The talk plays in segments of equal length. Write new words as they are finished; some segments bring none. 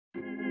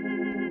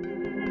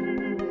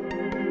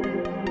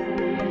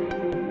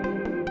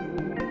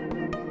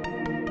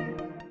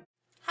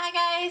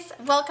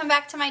welcome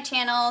back to my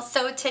channel.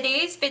 So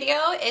today's video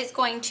is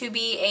going to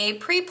be a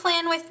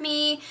pre-plan with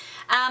me.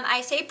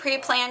 I say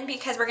pre-plan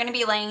because we're going to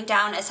be laying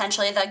down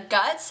essentially the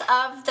guts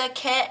of the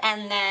kit,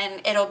 and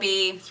then it'll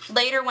be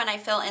later when I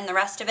fill in the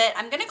rest of it.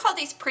 I'm going to call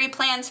these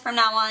pre-plans from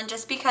now on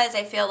just because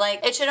I feel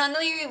like it should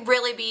only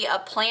really be a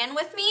plan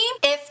with me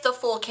if the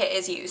full kit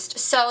is used.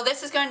 So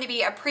this is going to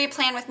be a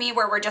pre-plan with me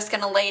where we're just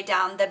going to lay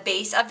down the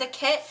base of the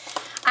kit.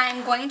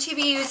 I'm going to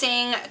be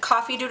using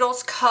Coffee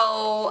Doodles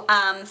Co.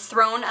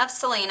 Throne of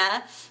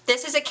Celeana.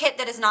 This is a kit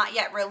that is not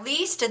yet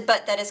released,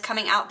 but that is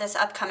coming out this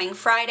upcoming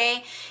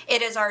Friday.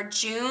 It is our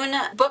June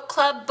book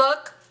club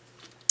book,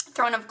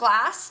 Throne of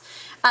Glass,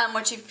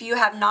 which if you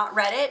have not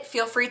read it,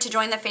 feel free to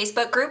join the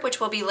Facebook group, which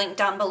will be linked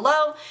down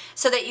below,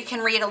 so that you can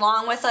read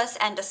along with us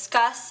and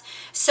discuss.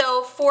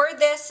 So for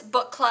this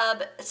book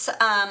club,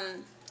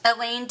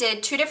 Elaine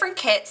did two different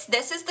kits.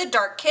 This is the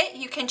dark kit.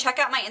 You can check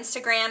out my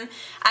Instagram.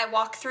 I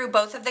walk through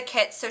both of the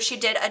kits. So she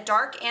did a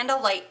dark and a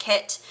light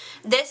kit.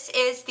 This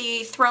is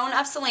the Throne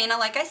of Celeana,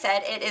 like I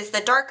said. It is the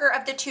darker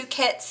of the two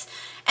kits,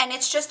 and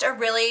it's just a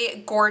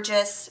really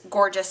gorgeous,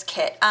 gorgeous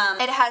kit.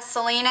 It has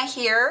Celeana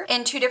here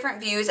in two different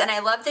views, and I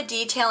love the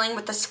detailing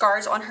with the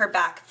scars on her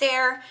back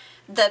there.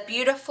 The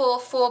beautiful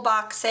full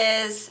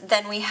boxes.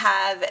 Then we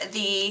have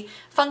the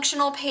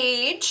functional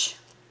page,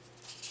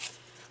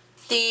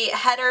 the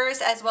headers,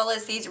 as well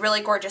as these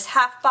really gorgeous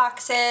half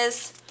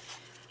boxes,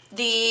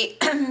 the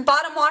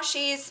bottom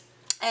washies,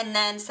 and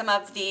then some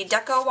of the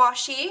deco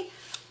washi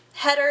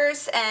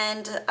headers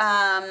and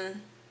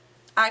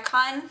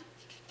icon.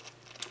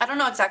 I don't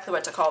know exactly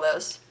what to call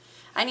those.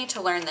 I need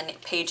to learn the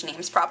page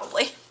names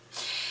probably.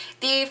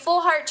 The full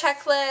heart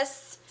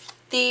checklist,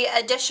 the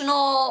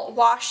additional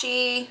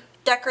washi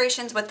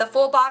decorations with the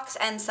full box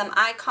and some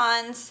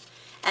icons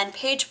and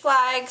page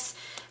flags.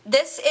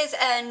 This is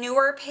a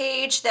newer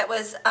page that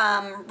was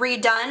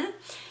redone.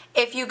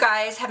 If you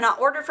guys have not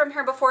ordered from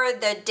her before,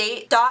 the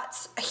date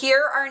dots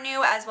here are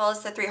new, as well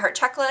as the 3-heart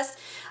checklist.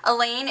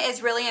 Elaine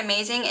is really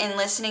amazing in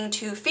listening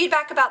to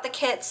feedback about the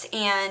kits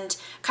and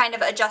kind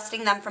of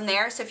adjusting them from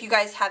there. So if you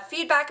guys have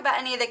feedback about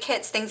any of the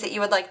kits, things that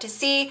you would like to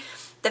see,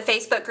 the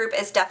Facebook group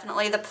is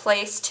definitely the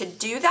place to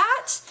do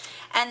that.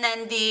 And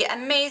then the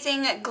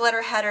amazing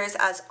glitter headers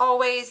as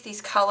always. These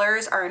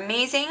colors are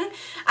amazing.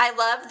 I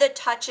love the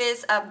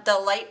touches of the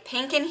light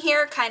pink in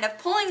here, kind of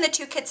pulling the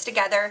two kits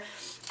together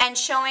and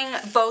showing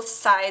both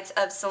sides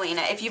of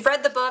Celeana. If you've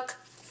read the book,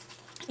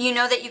 you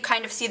know that you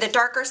kind of see the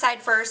darker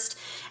side first,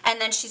 and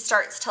then she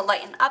starts to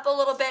lighten up a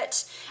little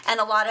bit, and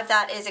a lot of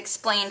that is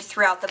explained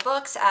throughout the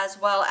books, as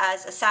well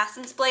as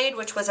Assassin's Blade,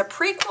 which was a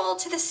prequel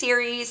to the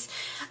series.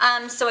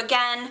 So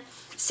again,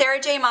 Sarah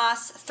J.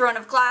 Maas, Throne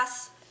of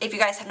Glass. If you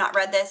guys have not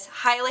read this,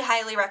 highly,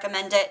 highly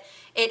recommend it.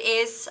 It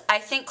is, I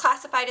think,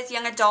 classified as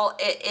young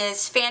adult. It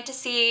is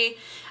fantasy,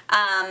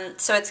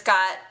 so it's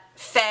got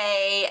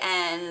fae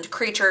and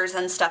creatures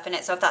and stuff in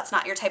it. So if that's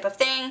not your type of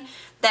thing,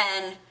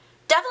 then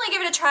definitely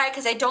give it a try,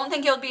 because I don't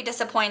think you'll be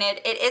disappointed.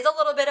 It is a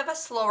little bit of a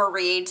slower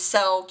read,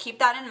 so keep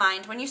that in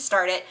mind when you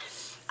start it.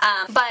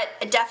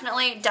 But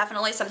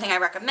definitely something I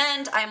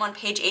recommend. I'm on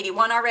page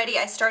 81 already.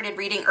 I started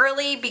reading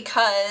early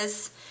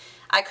because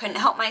I couldn't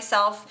help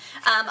myself.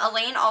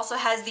 Elaine also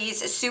has these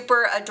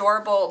super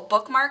adorable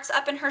bookmarks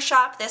up in her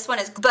shop. This one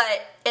is,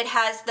 but it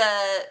has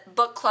the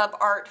book club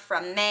art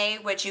from May,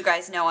 which you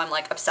guys know I'm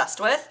like obsessed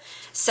with.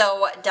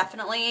 So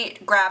definitely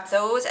grab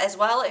those as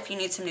well if you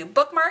need some new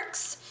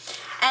bookmarks.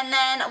 And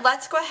then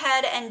let's go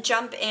ahead and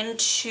jump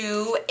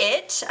into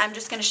it. I'm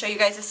just going to show you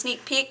guys a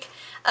sneak peek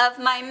of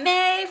my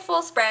May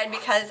full spread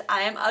because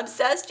I am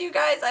obsessed, you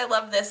guys. I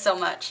love this so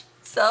much.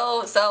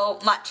 So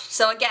much.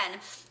 So again,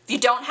 if you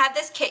don't have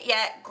this kit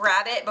yet,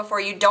 grab it before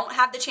you don't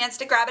have the chance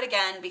to grab it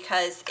again,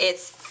 because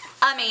it's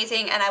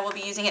amazing and I will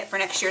be using it for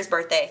next year's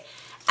birthday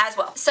as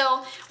well.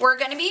 So we're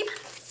going to be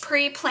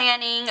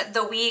pre-planning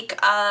the week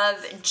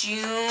of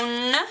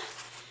June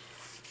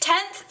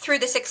 10th through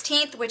the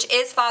 16th, which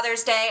is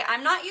Father's Day.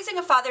 I'm not using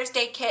a Father's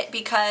Day kit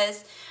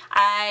because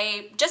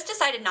I just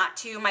decided not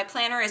to. My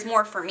planner is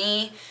more for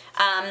me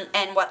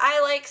and what I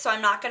like, so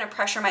I'm not going to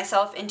pressure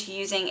myself into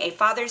using a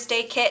Father's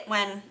Day kit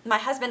when my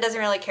husband doesn't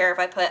really care if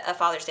I put a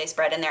Father's Day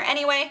spread in there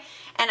anyway,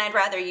 and I'd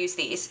rather use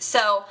these.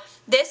 So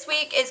this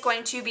week is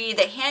going to be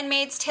the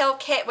Handmaid's Tale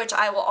kit, which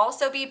I will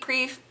also be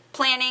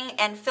pre-planning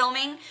and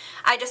filming.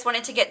 I just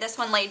wanted to get this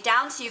one laid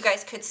down so you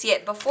guys could see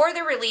it before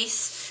the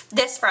release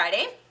this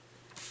Friday.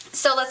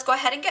 So let's go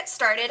ahead and get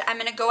started. I'm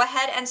going to go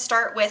ahead and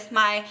start with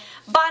my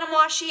bottom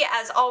washi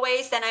as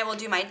always, then I will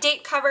do my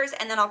date covers,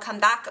 and then I'll come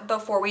back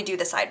before we do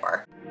the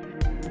sidebar.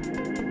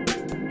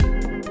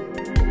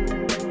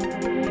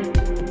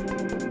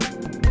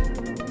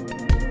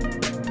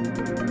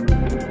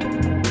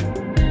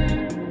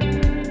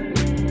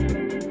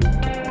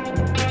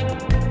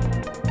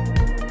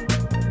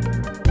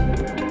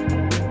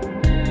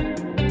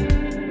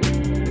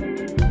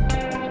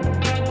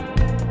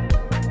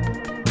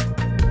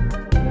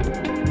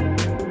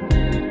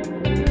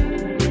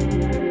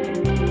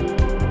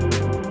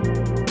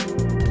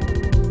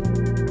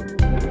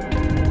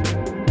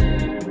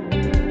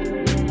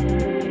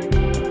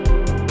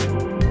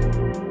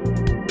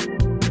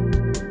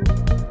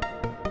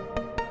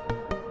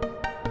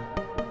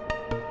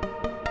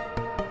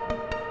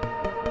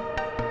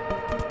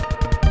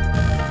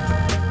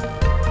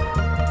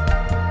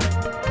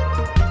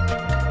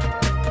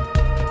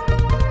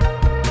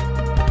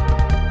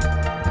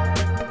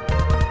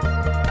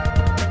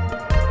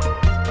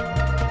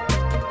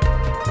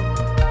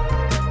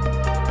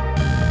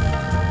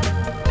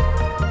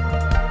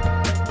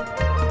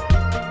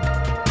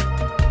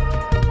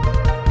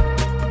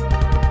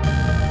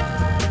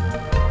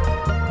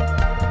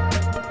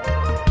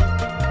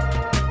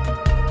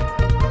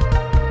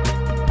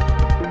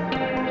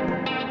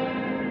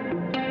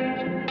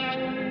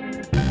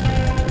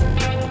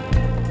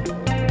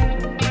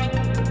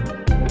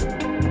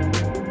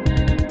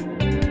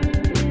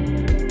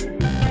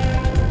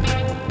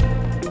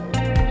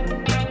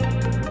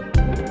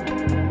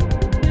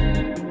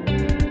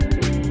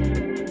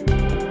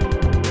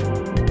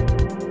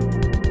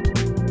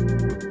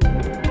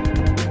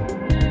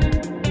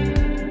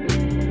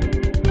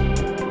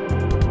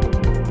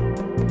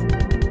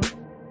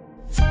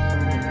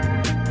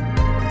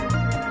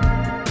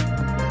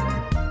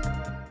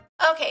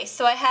 Okay,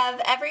 so I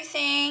have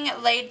everything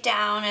laid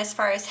down as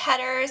far as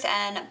headers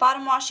and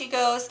bottom washi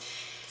goes.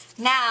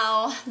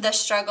 Now, the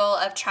struggle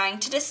of trying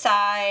to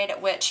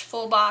decide which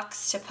full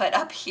box to put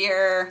up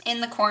here in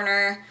the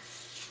corner.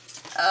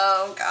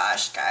 Oh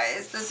gosh,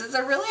 guys, this is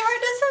a really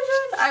hard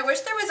decision. I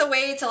wish there was a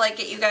way to like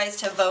get you guys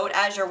to vote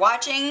as you're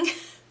watching,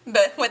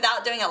 but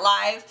without doing it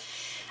live.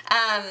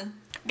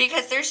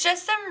 Because there's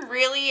just some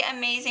really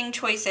amazing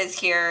choices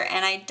here,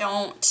 and I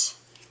don't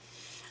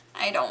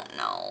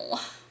know.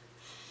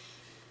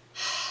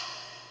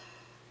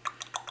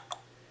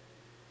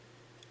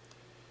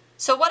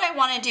 So what I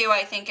want to do,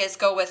 I think, is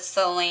go with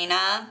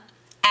Celeana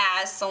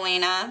as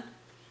Celeana.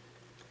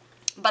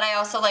 But I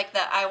also like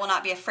that I will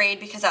not be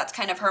afraid because that's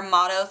kind of her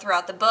motto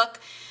throughout the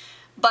book.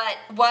 But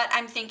what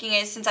I'm thinking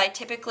is, since I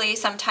typically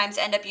sometimes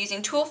end up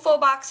using tulle full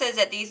boxes,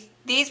 that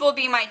these will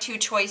be my two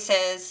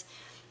choices,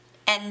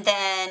 and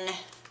then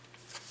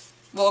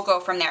we'll go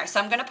from there. So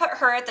I'm going to put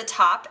her at the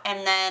top,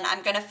 and then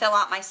I'm going to fill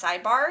out my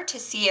sidebar to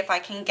see if I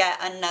can get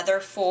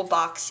another full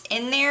box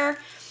in there.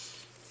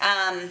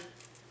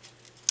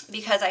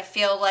 Because I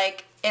feel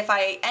like if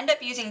I end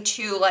up using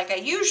two like I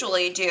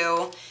usually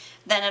do,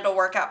 then it'll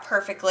work out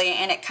perfectly,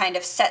 and it kind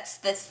of sets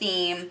the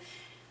theme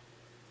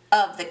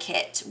of the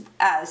kit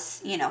as,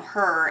 you know,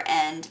 her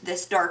and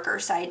this darker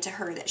side to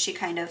her that she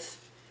kind of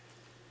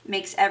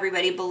makes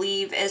everybody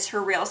believe is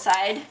her real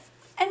side.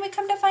 And we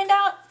come to find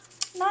out,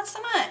 not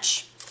so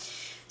much.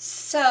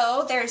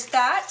 So there's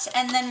that,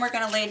 and then we're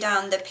going to lay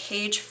down the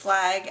page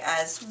flag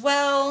as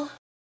well.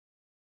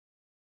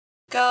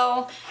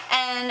 Go.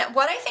 And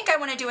what I think I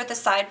want to do with the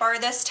sidebar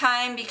this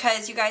time,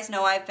 because you guys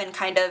know I've been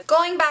kind of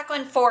going back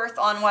and forth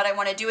on what I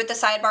want to do with the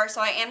sidebar,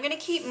 so I am going to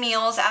keep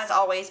meals as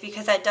always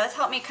because that does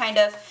help me kind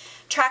of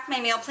track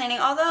my meal planning,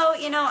 although,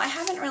 you know, I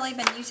haven't really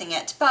been using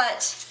it,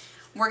 but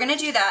we're going to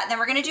do that. Then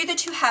we're going to do the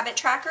 2 habit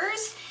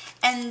trackers,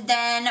 and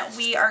then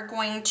we are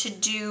going to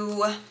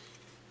do,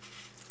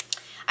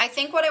 I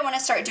think what I want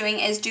to start doing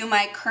is do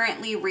my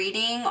currently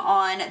reading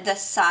on the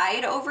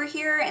side over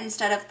here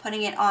instead of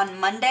putting it on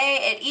Monday.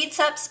 It eats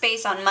up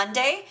space on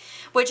Monday,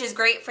 which is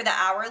great for the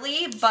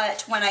hourly,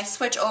 but when I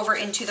switch over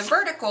into the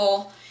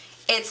vertical,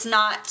 it's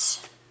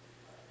not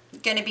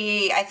going to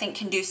be, I think,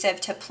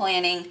 conducive to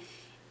planning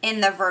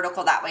in the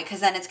vertical that way, because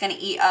then it's going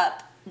to eat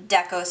up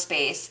deco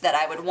space that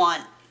I would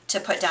want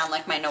to put down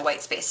like my no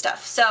white space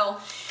stuff. So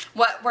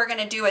what we're going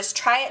to do is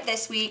try it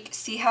this week,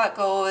 see how it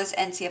goes,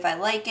 and see if I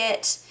like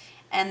it.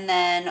 And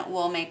then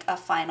we'll make a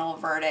final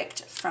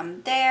verdict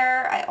from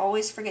there. I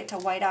always forget to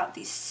white out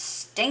these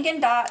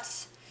stinking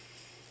dots.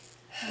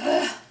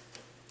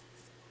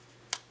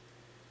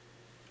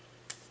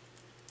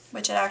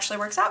 Which it actually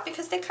works out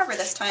because they cover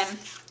this time.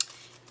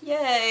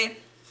 Yay.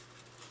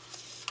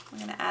 I'm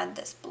going to add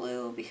this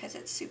blue because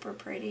it's super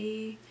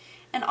pretty.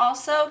 And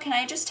also, can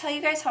I just tell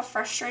you guys how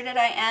frustrated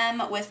I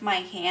am with my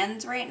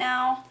hands right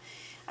now?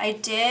 I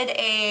did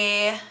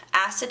a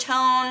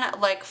acetone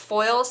like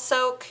foil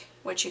soak,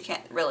 which you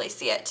can't really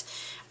see it,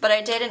 but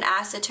I did an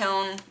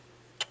acetone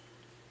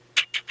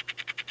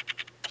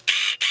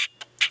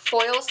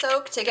foil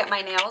soak to get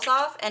my nails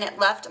off, and it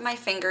left my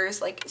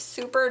fingers like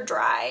super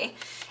dry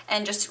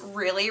and just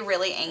really,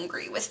 really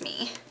angry with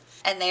me.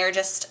 And they are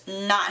just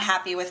not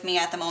happy with me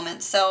at the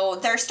moment. So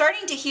they're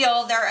starting to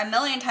heal. They're a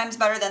million times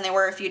better than they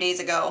were a few days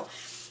ago,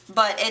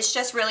 but it's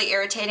just really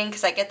irritating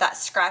because I get that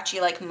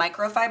scratchy like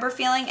microfiber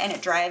feeling, and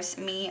it drives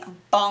me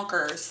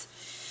bonkers.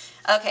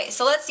 Okay,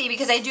 so let's see,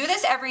 because I do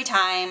this every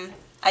time.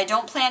 I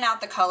don't plan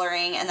out the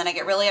coloring, and then I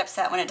get really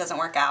upset when it doesn't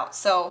work out.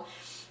 So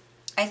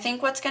I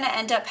think what's going to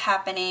end up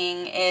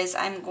happening is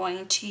I'm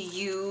going to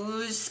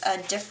use a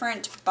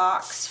different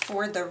box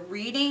for the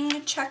reading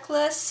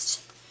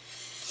checklist.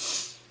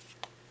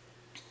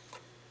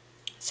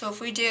 So if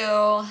we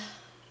do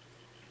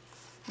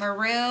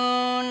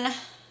maroon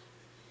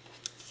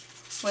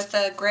with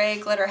a gray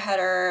glitter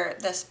header,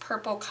 this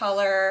purple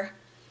color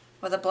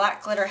with a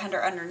black glitter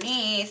header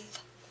underneath,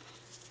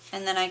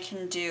 and then I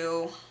can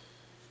do,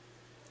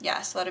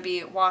 yeah, so that'll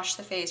be wash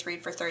the face,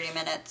 read for 30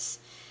 minutes,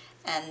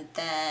 and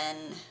then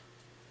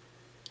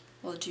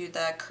we'll do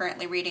the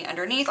currently reading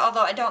underneath,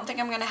 although I don't think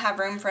I'm going to have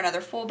room for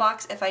another full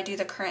box if I do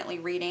the currently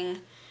reading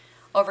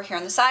over here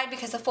on the side,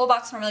 because the full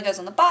box normally goes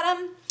on the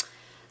bottom.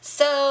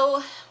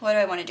 So what do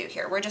I want to do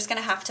here? We're just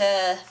going to have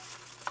to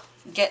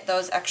get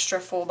those extra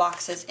full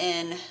boxes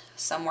in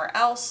somewhere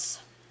else,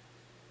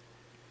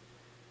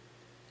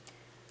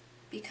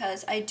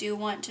 because I do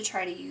want to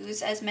try to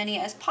use as many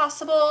as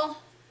possible.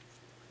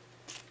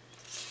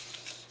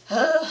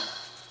 There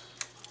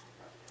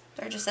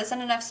just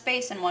isn't enough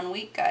space in 1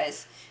 week,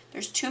 guys.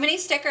 There's too many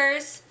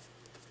stickers,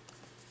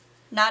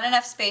 not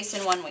enough space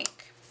in 1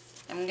 week.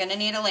 I'm gonna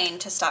need Elaine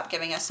to stop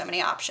giving us so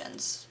many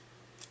options,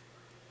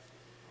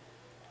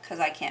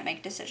 because I can't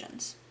make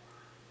decisions.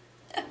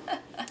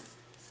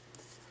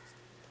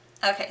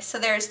 Okay, so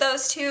there's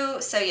those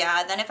two. So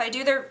yeah, then if I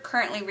do the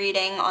currently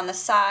reading on the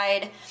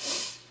side,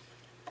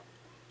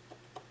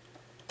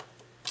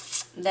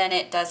 then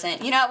it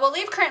doesn't, you know, we'll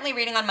leave currently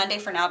reading on Monday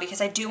for now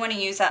because I do want to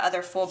use that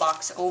other full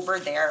box over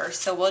there.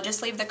 So we'll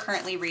just leave the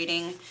currently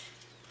reading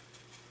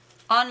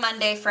on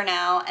Monday for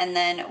now, and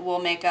then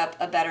we'll make up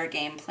a better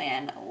game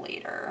plan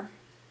later.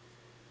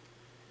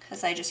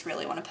 Because I just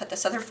really want to put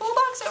this other full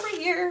box over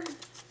here.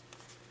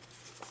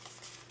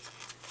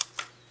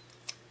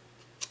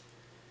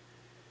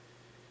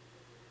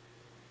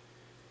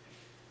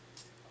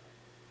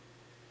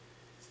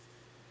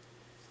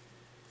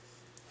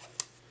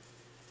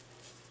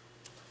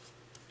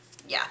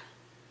 Yeah.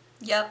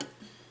 Yep.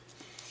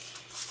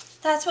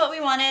 That's what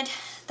we wanted.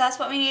 That's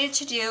what we needed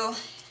to do.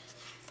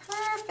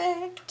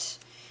 Perfect.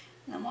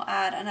 And then we'll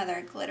add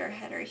another glitter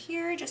header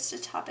here just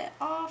to top it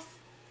off,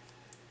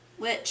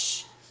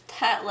 which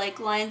that like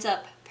lines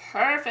up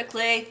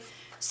perfectly.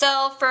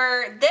 So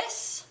for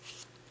this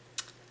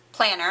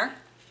planner,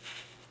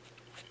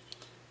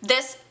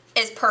 this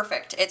is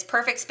perfect. It's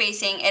perfect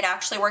spacing. It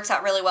actually works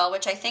out really well,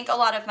 which I think a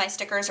lot of my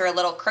stickers are a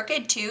little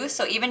crooked too.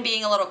 So even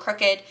being a little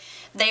crooked,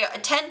 they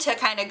tend to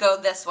kind of go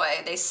this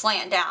way. They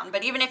slant down.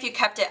 But even if you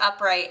kept it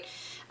upright,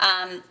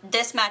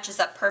 this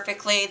matches up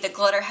perfectly. The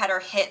glitter header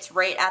hits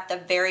right at the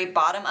very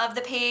bottom of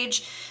the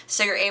page.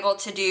 So you're able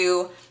to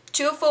do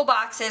 2 full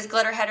boxes,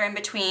 glitter header in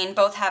between,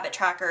 both habit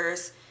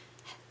trackers,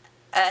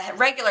 a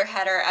regular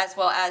header, as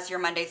well as your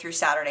Monday through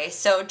Saturday.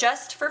 So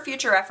just for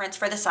future reference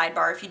for the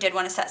sidebar, if you did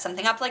want to set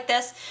something up like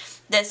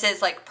this, this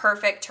is like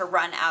perfect to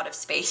run out of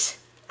space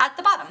at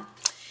the bottom.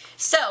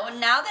 So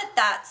now that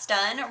that's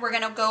done, we're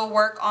gonna go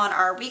work on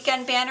our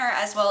weekend banner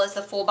as well as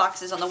the full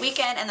boxes on the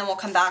weekend, and then we'll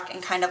come back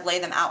and kind of lay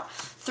them out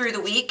through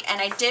the week.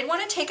 And I did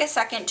want to take a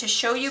second to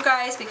show you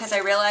guys, because I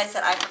realized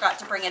that I forgot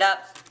to bring it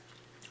up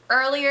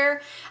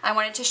earlier. I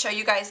wanted to show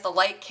you guys the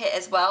light kit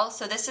as well.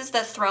 So this is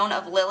the Throne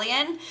of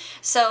Lillian.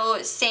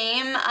 So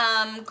same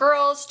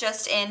girls,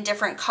 just in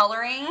different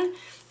coloring.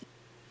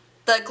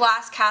 The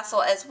glass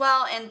castle as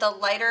well in the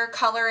lighter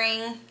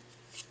coloring.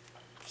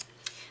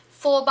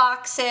 Full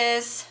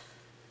boxes,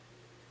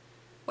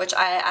 which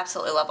I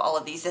absolutely love all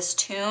of these. This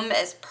tomb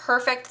is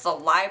perfect. The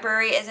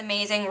library is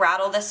amazing.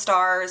 Rattle the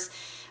Stars.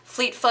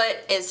 Fleetfoot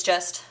is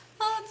just,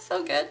 oh, it's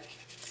so good.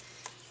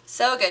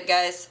 So good,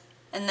 guys.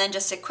 And then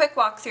just a quick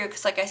walkthrough,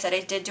 because like I said,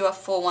 I did do a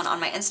full one on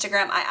my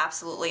Instagram. I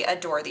absolutely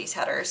adore these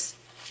headers.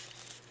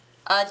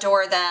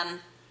 Adore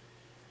them.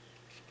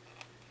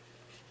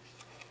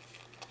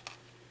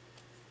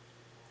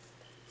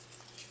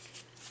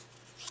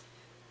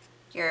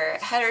 Your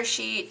header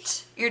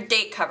sheet, your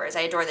date covers.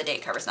 I adore the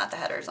date covers, not the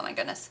headers. Oh my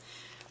goodness.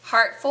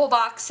 Heart full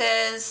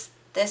boxes.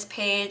 This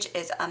page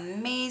is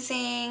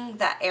amazing.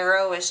 That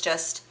arrow is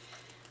just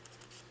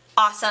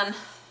awesome.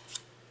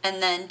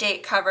 And then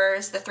date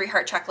covers. The 3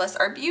 heart checklists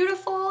are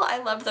beautiful. I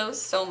love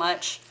those so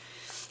much.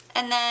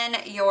 And then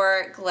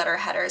your glitter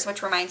headers,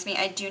 which reminds me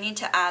I do need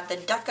to add the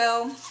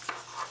deco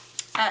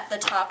at the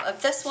top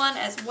of this one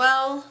as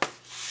well.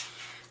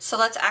 So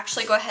let's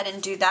actually go ahead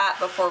and do that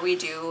before we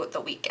do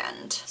the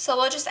weekend. So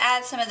we'll just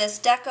add some of this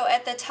deco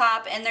at the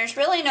top, and there's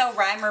really no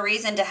rhyme or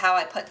reason to how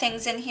I put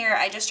things in here.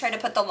 I just try to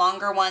put the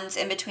longer ones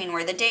in between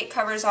where the date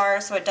covers are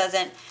so it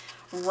doesn't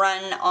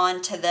run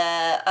onto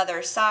the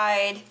other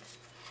side.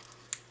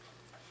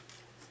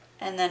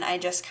 And then I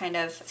just kind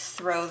of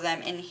throw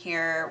them in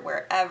here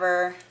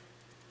wherever.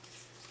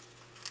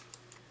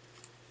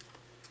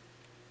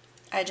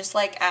 I just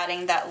like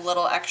adding that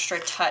little extra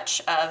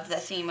touch of the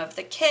theme of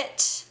the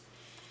kit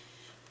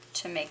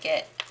to make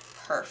it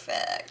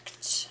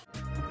perfect.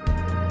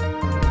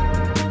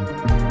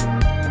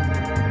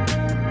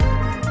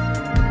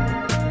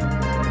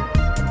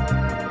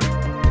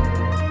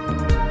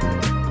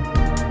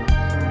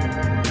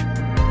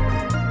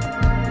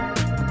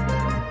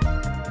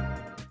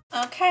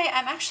 Okay,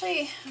 I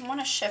want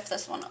to shift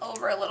this one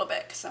over a little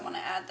bit because I want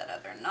to add that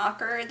other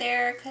knocker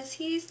there because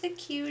he's the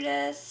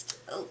cutest.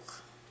 Ugh.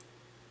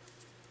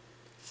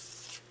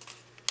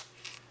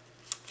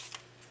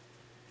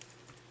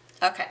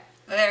 Okay,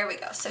 there we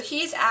go. So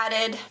he's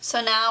added.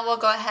 So now we'll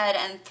go ahead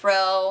and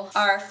throw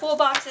our full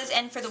boxes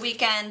in for the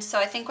weekend. So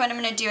I think what I'm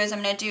going to do is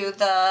I'm going to do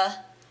the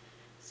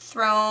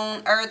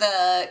throne, or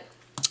the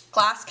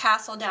glass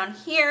castle down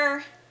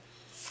here.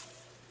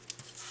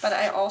 But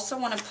I also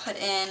want to put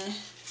in,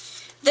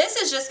 this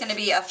is just going to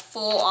be a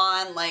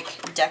full-on like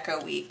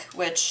deco week,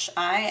 which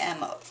I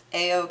am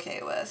a-okay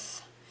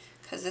with,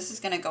 because this is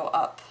going to go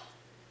up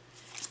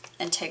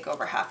and take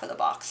over half of the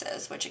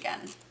boxes, which again,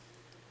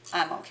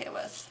 I'm okay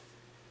with.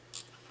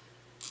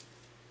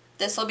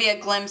 This will be a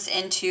glimpse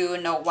into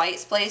no white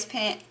space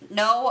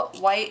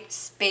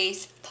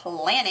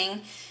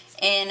planning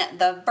in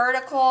the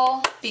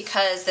vertical,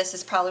 because this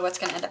is probably what's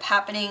going to end up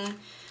happening.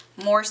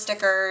 More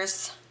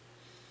stickers,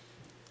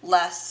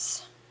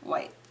 less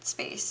white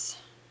space.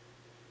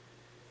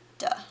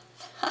 Duh.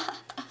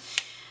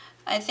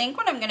 I think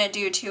what I'm going to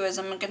do too is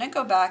I'm going to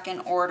go back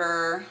and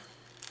order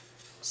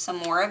some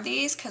more of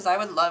these, because I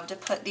would love to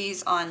put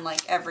these on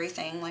like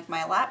everything, like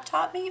my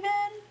laptop even.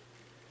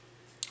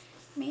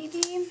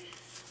 Maybe.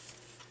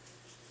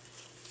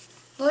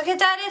 Look at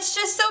that, it's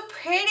just so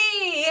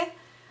pretty.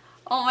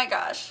 Oh my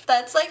gosh,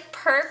 that's like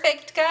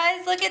perfect,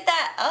 guys. Look at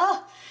that.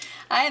 Oh,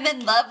 I am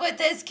in love with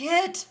this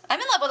kit. I'm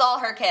in love with all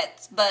her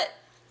kits, but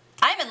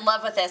I'm in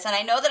love with this, and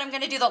I know that I'm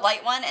going to do the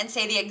light one and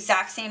say the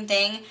exact same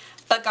thing,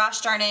 but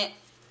gosh darn it,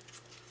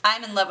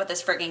 I'm in love with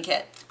this friggin'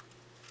 kit.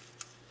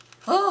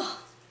 Oh,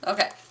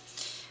 okay.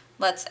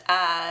 Let's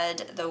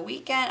add the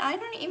weekend. I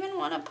don't even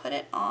want to put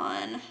it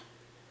on.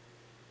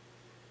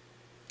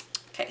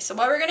 Okay, so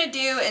what we're going to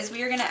do is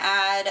we are going to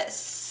add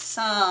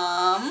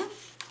some...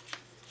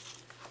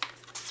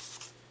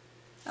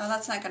 Oh,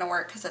 that's not going to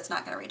work because it's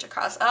not going to reach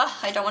across. Oh,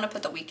 I don't want to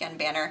put the weekend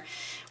banner.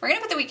 We're going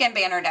to put the weekend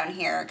banner down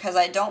here because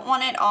I don't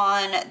want it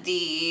on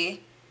the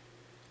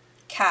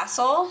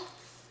castle.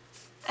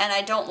 And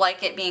I don't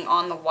like it being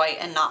on the white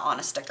and not on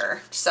a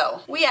sticker.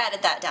 So we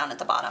added that down at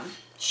the bottom.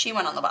 She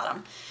went on the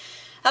bottom.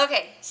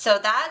 Okay, so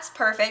that's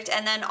perfect.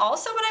 And then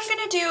also what I'm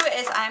going to do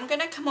is I'm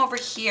going to come over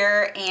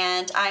here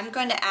and I'm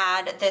going to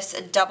add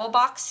this double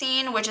box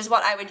scene, which is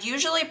what I would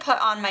usually put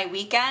on my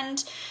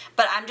weekend.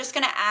 But I'm just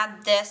going to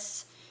add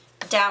this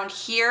down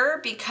here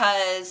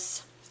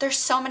because there's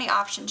so many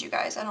options, you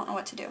guys. I don't know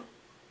what to do.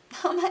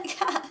 Oh my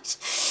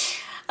gosh.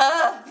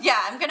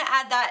 Yeah, I'm going to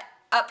add that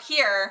up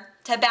here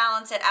to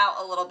balance it out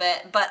a little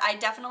bit, but I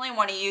definitely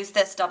want to use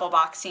this double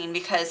box scene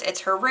because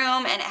it's her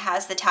room and it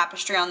has the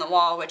tapestry on the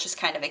wall, which is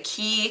kind of a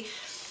key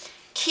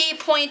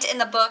point in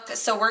the book.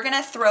 So we're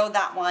gonna throw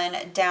that one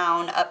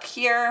down up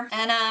here,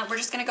 and we're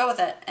just gonna go with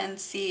it and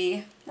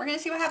see. We're gonna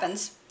see what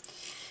happens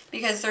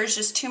because there's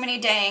just too many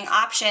dang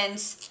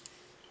options,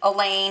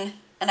 Elaine,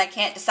 and I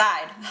can't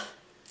decide.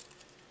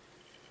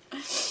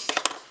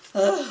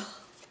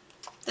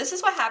 This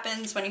is what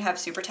happens when you have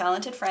super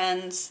talented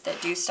friends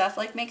that do stuff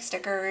like make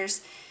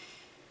stickers.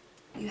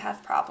 You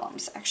have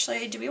problems.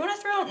 Actually, do we want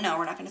to throw... No,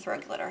 we're not going to throw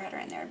a glitter header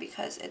in there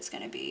because it's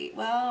going to be...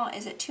 Well,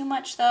 is it too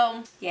much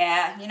though?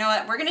 Yeah, you know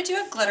what? We're going to do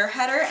a glitter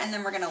header and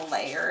then we're going to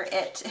layer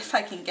it if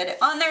I can get it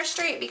on there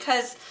straight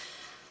because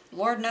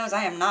Lord knows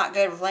I am not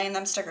good with laying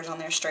them stickers on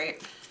there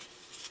straight.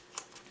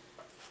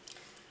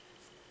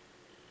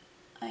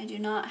 I do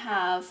not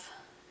have...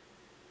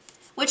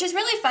 Which is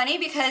really funny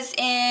because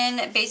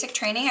in basic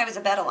training, I was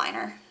a bed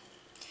aligner.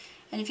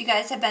 And if you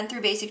guys have been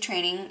through basic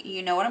training,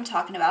 you know what I'm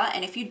talking about.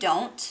 And if you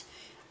don't,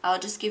 I'll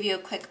just give you a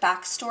quick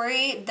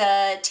backstory.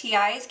 The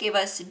TIs gave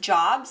us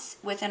jobs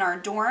within our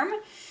dorm.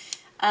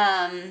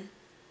 And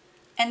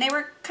they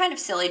were kind of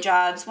silly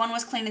jobs. One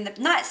was cleaning the...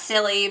 Not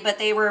silly, but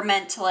they were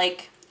meant to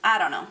like... I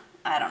don't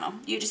know.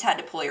 You just had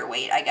to pull your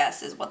weight, I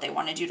guess, is what they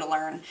wanted you to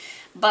learn.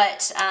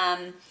 But...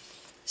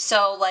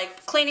 So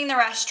like cleaning the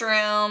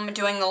restroom,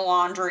 doing the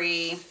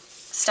laundry,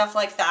 stuff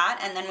like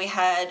that. And then we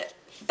had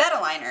bed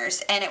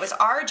aligners and it was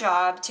our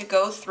job to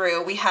go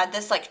through. We had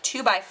this like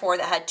 2x4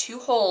 that had 2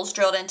 holes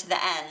drilled into the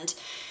end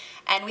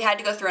and we had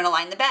to go through and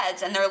align the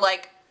beds, and they're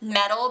like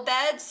metal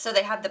beds. So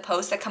they have the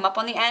posts that come up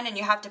on the end and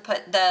you have to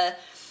put the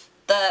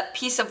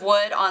piece of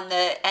wood on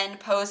the end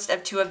post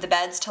of 2 of the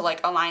beds to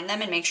like align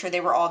them and make sure they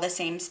were all the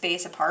same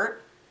space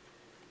apart.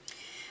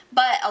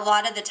 But a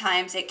lot of the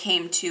times it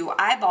came to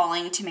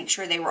eyeballing to make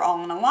sure they were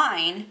all in a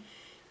line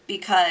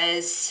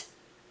because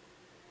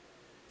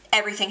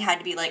everything had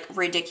to be like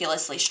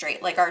ridiculously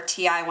straight. Like our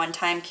TI one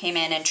time came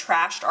in and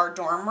trashed our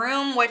dorm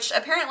room, which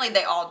apparently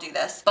they all do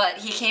this, but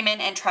he came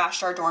in and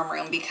trashed our dorm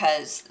room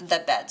because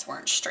the beds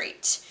weren't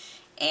straight.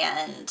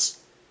 And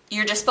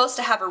you're just supposed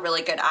to have a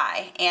really good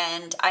eye.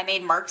 And I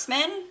made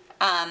marksman,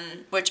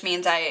 which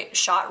means I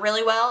shot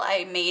really well.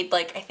 I made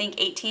like, I think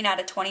 18 out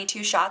of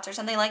 22 shots or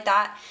something like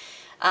that.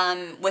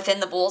 Within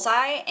the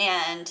bullseye,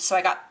 and so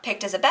I got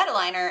picked as a bed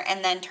aligner,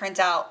 and then turns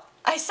out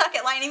I suck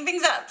at lining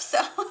things up, so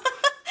I don't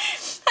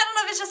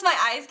know if it's just my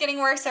eyes getting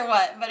worse or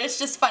what, but it's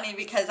just funny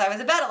because I was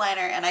a bed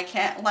aligner and I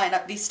can't line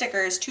up these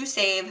stickers to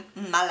save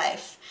my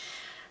life.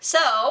 So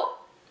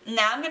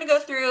now I'm going to go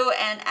through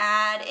and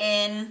add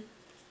in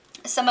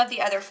some of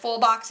the other full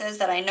boxes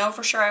that I know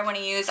for sure I want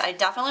to use. I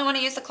definitely want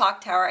to use the clock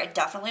tower. I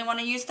definitely want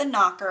to use the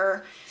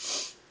knocker.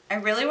 I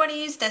really want to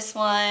use this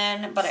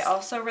one, but I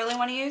also really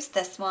want to use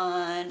this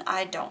one.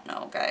 I don't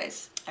know,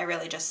 guys. I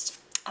really just,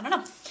 I don't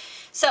know.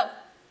 So,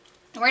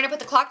 we're going to put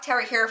the clock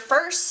tower here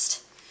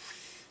first,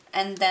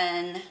 and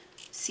then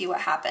see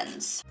what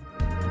happens.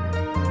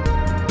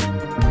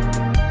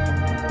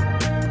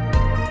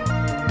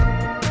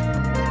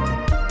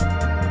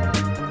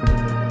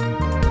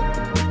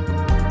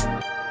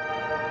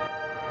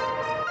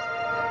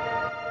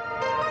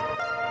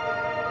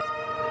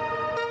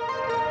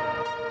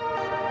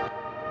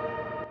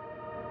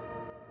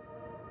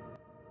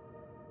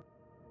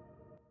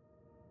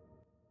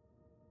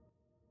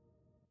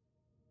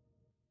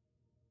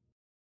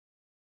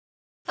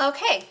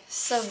 Okay,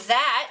 so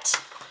that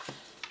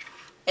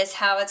is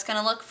how it's going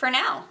to look for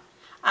now.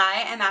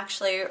 I am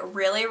actually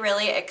really,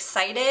 really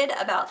excited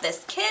about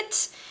this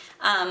kit.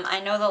 I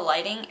know the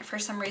lighting for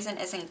some reason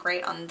isn't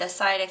great on this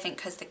side, I think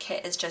because the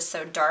kit is just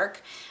so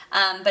dark,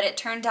 but it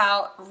turned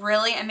out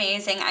really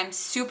amazing. I'm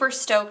super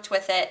stoked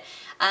with it.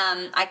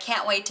 I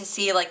can't wait to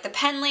see like the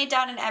pen laid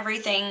down and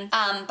everything,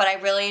 but I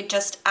really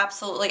just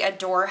absolutely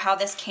adore how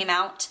this came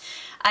out.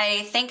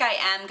 I think I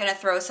am going to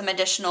throw some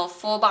additional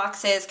full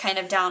boxes kind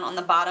of down on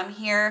the bottom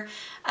here,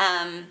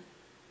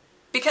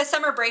 because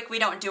summer break we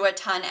don't do a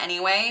ton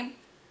anyway.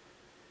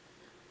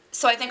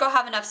 So I think I'll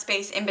have enough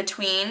space in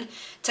between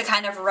to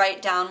kind of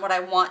write down what I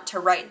want to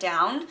write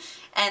down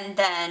and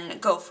then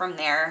go from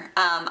there.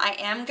 I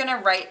am going to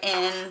write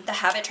in the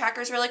habit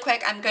trackers really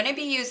quick. I'm going to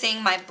be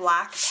using my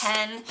black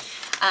pen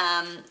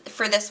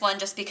for this one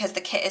just because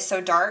the kit is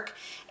so dark.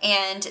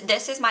 And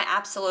this is my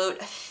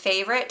absolute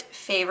favorite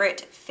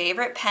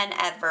pen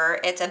ever.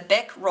 It's a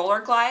Bic Roller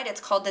Glide. It's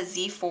called the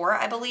Z4,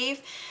 I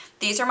believe.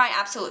 These are my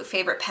absolute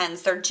favorite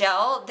pens. They're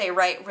gel, they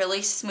write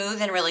really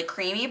smooth and really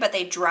creamy, but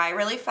they dry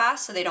really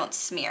fast so they don't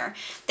smear.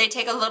 They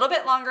take a little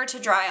bit longer to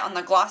dry on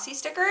the glossy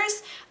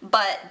stickers,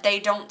 but they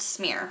don't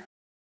smear.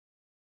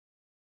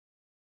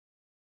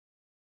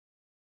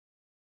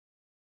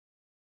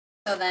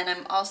 So then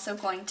I'm also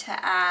going to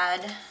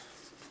add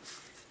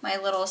my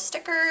little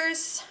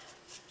stickers,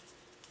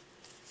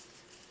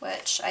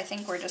 which I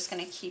think we're just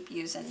going to keep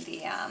using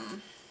the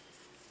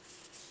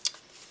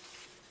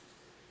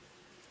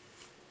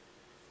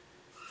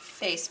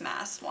face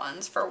mask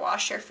ones for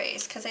wash your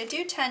face, because I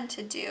do tend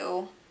to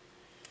do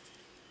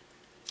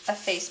a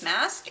face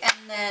mask.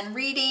 And then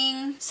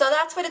reading. So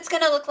that's what it's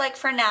going to look like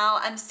for now.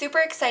 I'm super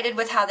excited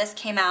with how this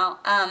came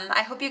out.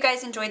 I hope you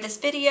guys enjoyed this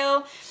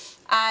video.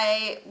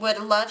 I would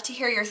love to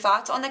hear your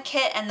thoughts on the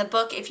kit and the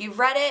book. If you've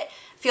read it,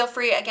 feel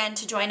free again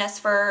to join us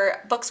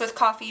for Books with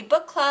Coffee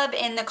book club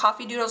in the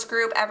Coffee Doodles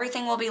group.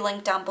 Everything will be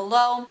linked down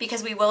below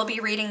because we will be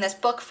reading this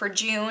book for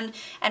June,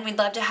 and we'd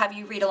love to have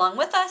you read along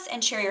with us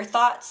and share your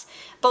thoughts.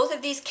 Both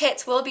of these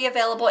kits will be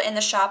available in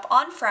the shop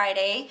on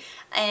Friday,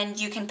 and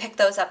you can pick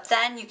those up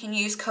then. You can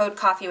use code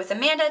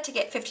COFFEEWITHAMANDA to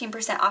get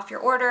 15% off your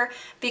order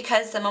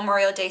because the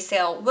Memorial Day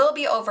sale will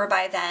be over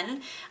by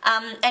then.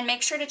 And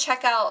make sure to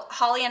check out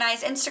Holly and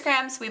I's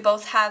Instagrams. We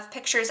both have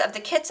pictures of the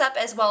kits up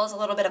as well as a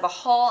little bit of a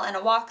haul and a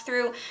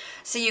walkthrough,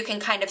 so you can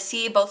kind of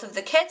see both of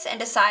the kits and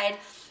decide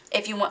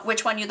if you want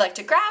which one you'd like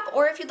to grab,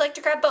 or if you'd like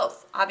to grab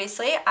both.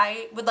 Obviously,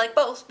 I would like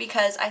both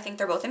because I think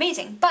they're both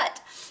amazing,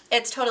 but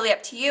it's totally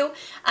up to you.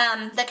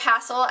 The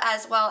Castle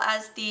as well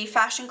as the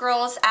Fashion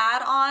Girls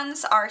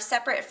add-ons are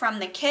separate from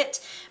the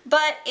kit,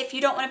 but if you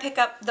don't want to pick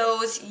up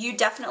those, you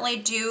definitely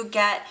do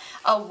get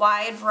a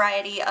wide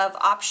variety of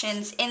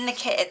options in the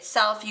kit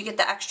itself. You get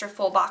the extra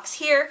full box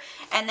here,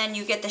 and then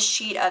you get the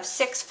sheet of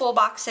 6 full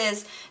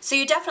boxes. So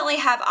you definitely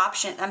have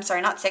options. I'm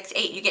sorry, not 6,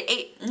 8. You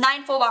get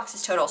 9 full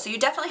boxes total. So you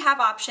definitely have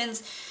options.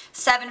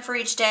 7 for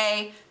each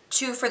day,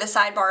 2 for the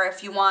sidebar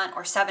if you want,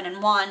 or 7 in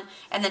 1,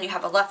 and then you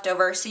have a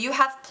leftover. So you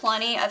have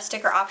plenty of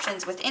sticker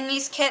options within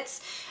these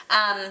kits.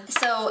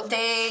 So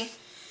they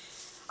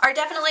are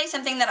definitely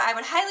something that I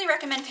would highly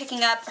recommend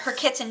picking up. Her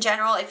kits in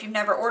general, if you've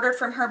never ordered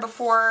from her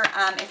before.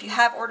 If you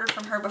have ordered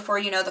from her before,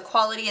 you know the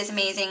quality is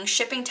amazing.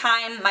 Shipping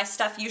time, my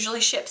stuff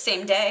usually ships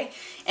same day,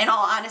 in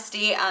all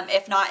honesty.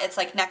 If not, it's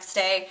like next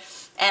day.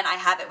 And I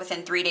have it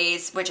within 3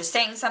 days, which is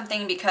saying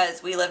something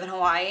because we live in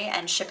Hawaii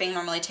and shipping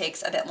normally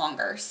takes a bit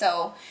longer.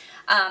 So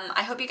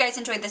I hope you guys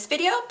enjoyed this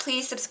video.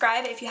 Please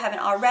subscribe if you haven't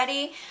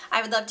already.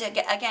 I would love to,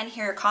 again,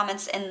 hear your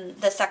comments in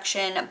the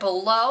section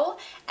below,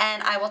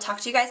 and I will talk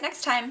to you guys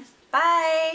next time. Bye!